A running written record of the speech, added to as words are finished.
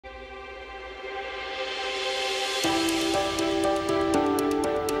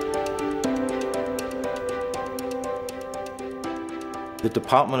The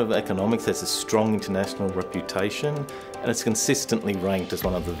Department of Economics has a strong international reputation and it's consistently ranked as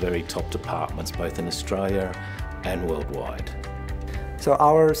one of the very top departments both in Australia and worldwide. So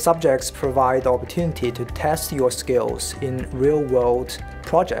our subjects provide the opportunity to test your skills in real-world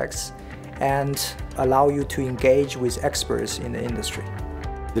projects and allow you to engage with experts in the industry.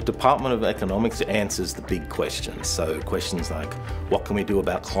 The Department of Economics answers the big questions. So questions like, what can we do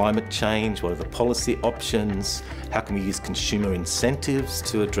about climate change? What are the policy options? How can we use consumer incentives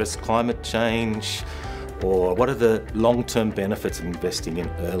to address climate change? Or what are the long-term benefits of investing in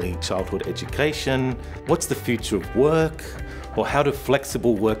early childhood education? What's the future of work? Or how do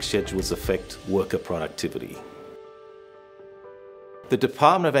flexible work schedules affect worker productivity? The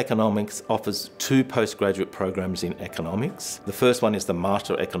Department of Economics offers 2 postgraduate programs in economics. The first one is the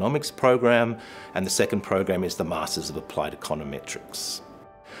Master of Economics program, and the second program is the Masters of Applied Econometrics.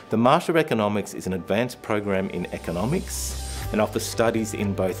 The Master of Economics is an advanced program in economics and offers studies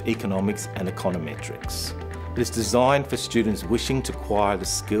in both economics and econometrics. It is designed for students wishing to acquire the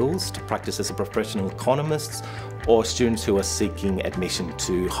skills to practice as a professional economist or students who are seeking admission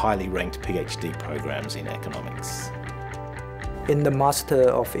to highly ranked PhD programs in economics. In the Master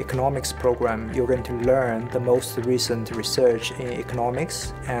of Economics program, you're going to learn the most recent research in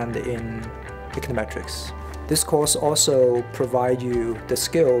economics and in econometrics. This course also provides you the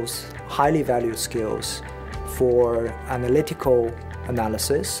skills, highly valued skills, for analytical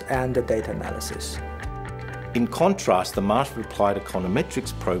analysis and data analysis. In contrast, the Master of Applied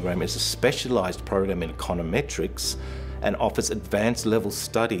Econometrics program is a specialised program in econometrics and offers advanced level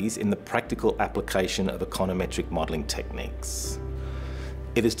studies in the practical application of econometric modelling techniques.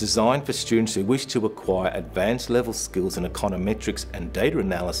 It is designed for students who wish to acquire advanced level skills in econometrics and data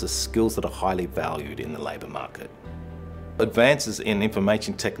analysis, skills that are highly valued in the labour market. Advances in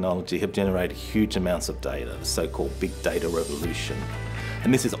information technology have generated huge amounts of data, the so-called big data revolution.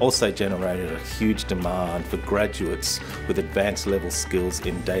 And this has also generated a huge demand for graduates with advanced level skills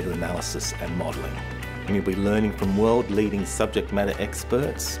in data analysis and modelling. And you'll be learning from world-leading subject matter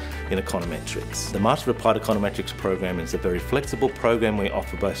experts in econometrics. The Master of Applied Econometrics program is a very flexible program. We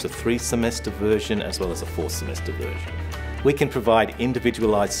offer both a 3-semester version as well as a 4-semester version. We can provide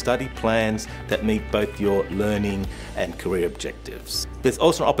individualised study plans that meet both your learning and career objectives. There's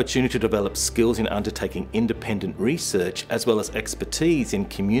also an opportunity to develop skills in undertaking independent research as well as expertise in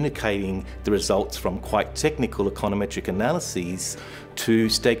communicating the results from quite technical econometric analyses to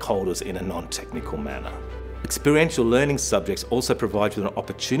stakeholders in a non-technical manner. Experiential learning subjects also provide you an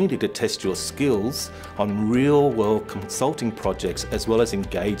opportunity to test your skills on real-world consulting projects as well as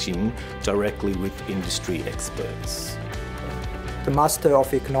engaging directly with industry experts. The Master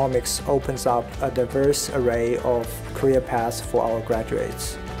of Economics opens up a diverse array of career paths for our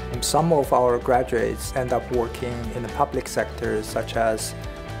graduates. Some of our graduates end up working in the public sector, such as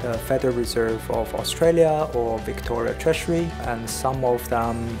the Federal Reserve of Australia or Victoria Treasury, and some of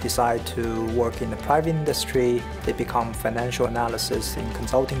them decide to work in the private industry. They become financial analysts in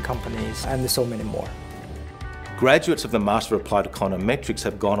consulting companies, and so many more. Graduates of the Master of Applied Econometrics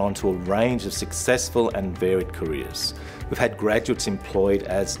have gone on to a range of successful and varied careers. We've had graduates employed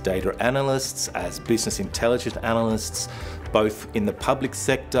as data analysts, as business intelligence analysts, both in the public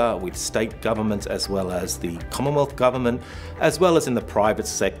sector with state governments as well as the Commonwealth government, as well as in the private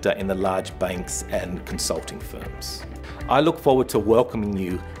sector in the large banks and consulting firms. I look forward to welcoming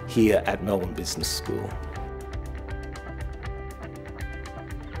you here at Melbourne Business School.